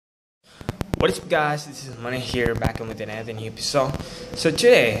What is up, guys? This is Money here, back with another new episode. So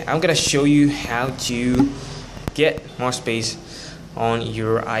today I'm gonna show you how to get more space on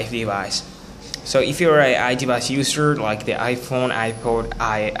your iDevice. So if you're an iDevice user like the iPhone, iPod,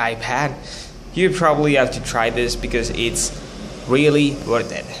 iPad, you probably have to try this because it's really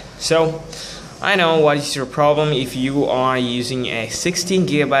worth it. So I know what is your problem if you are using a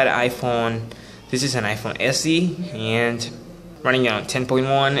 16GB iPhone. This is an iPhone SE and running on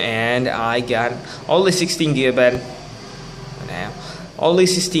 10.1, and I got only 16GB now, only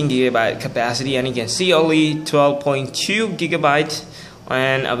 16GB capacity, and you can see only 12.2GB,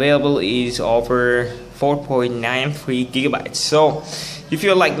 and available is over 4.93GB. So if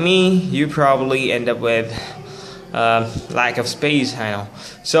you're like me, you probably end up with lack of space. I know.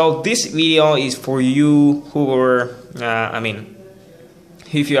 So this video is for you who are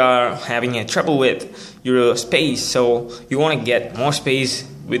if you are having a trouble with your space, so you want to get more space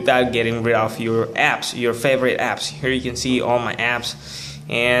without getting rid of your apps, your favorite apps. Here you can see all my apps,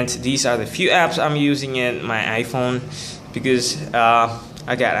 and these are the few apps I'm using in my iPhone because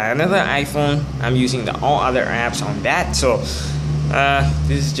I got another iPhone. I'm using all other apps on that, so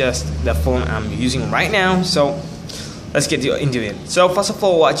this is just the phone I'm using right now. So let's get into it. So first of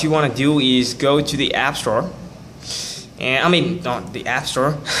all, what you want to do is go to the App Store. And not the App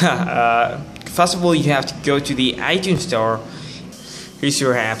Store. First of all, you have to go to the iTunes Store. Here's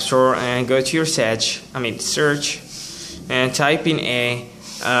your App Store, and go to your search, and type in a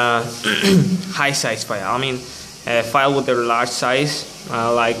high size file. A file with a large size,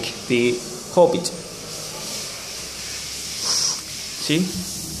 like the Hobbit. See?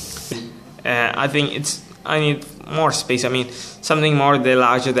 I think I need more space. Something more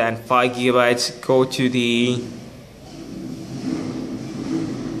larger than 5GB. Go to the.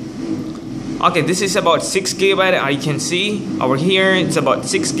 Okay, this is about 6GB. You can see over here it's about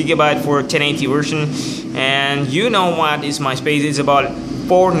 6GB for 1080 version, and you know what is my space? It's about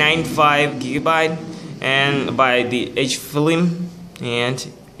 495GB, and by the H film, and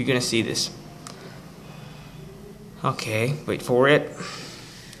you're gonna see this. Okay, wait for it.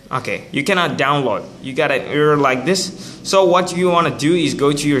 Okay, you cannot download. You got an error like this. So what you want to do is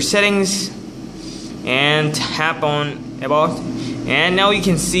go to your settings and tap on about, and now you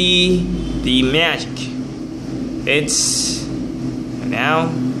can see the magic. It's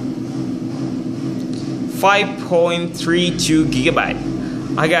now 5.32GB.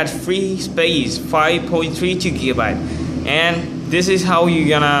 I got free space, 5.32GB, and this is how you're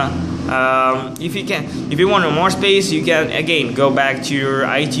gonna if you want more space, you can again go back to your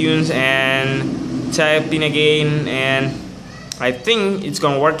iTunes and type in again, and I think it's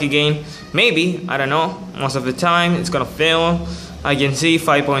gonna work again. Maybe, I don't know. Most of the time it's gonna fail. I can see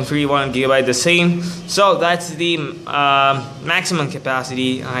 5.31GB the same. So that's the maximum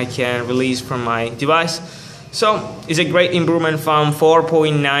capacity I can release from my device. So it's a great improvement from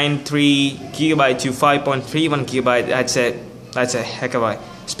 4.93GB to 5.31GB. That's a heck of a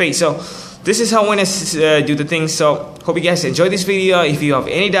space. So this is how when I do the things. So hope you guys enjoyed this video. If you have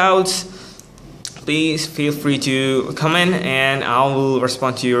any doubts, please feel free to comment and I will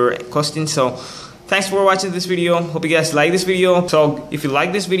respond to your questions. So thanks for watching this video. Hope you guys like this video. So if you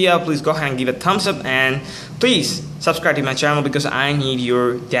like this video, please go ahead and give a thumbs up, and please subscribe to my channel because I need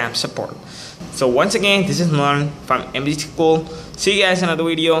your damn support. So once again, this is Mon from MD School. See you guys in another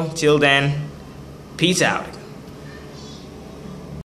video. Till then, peace out.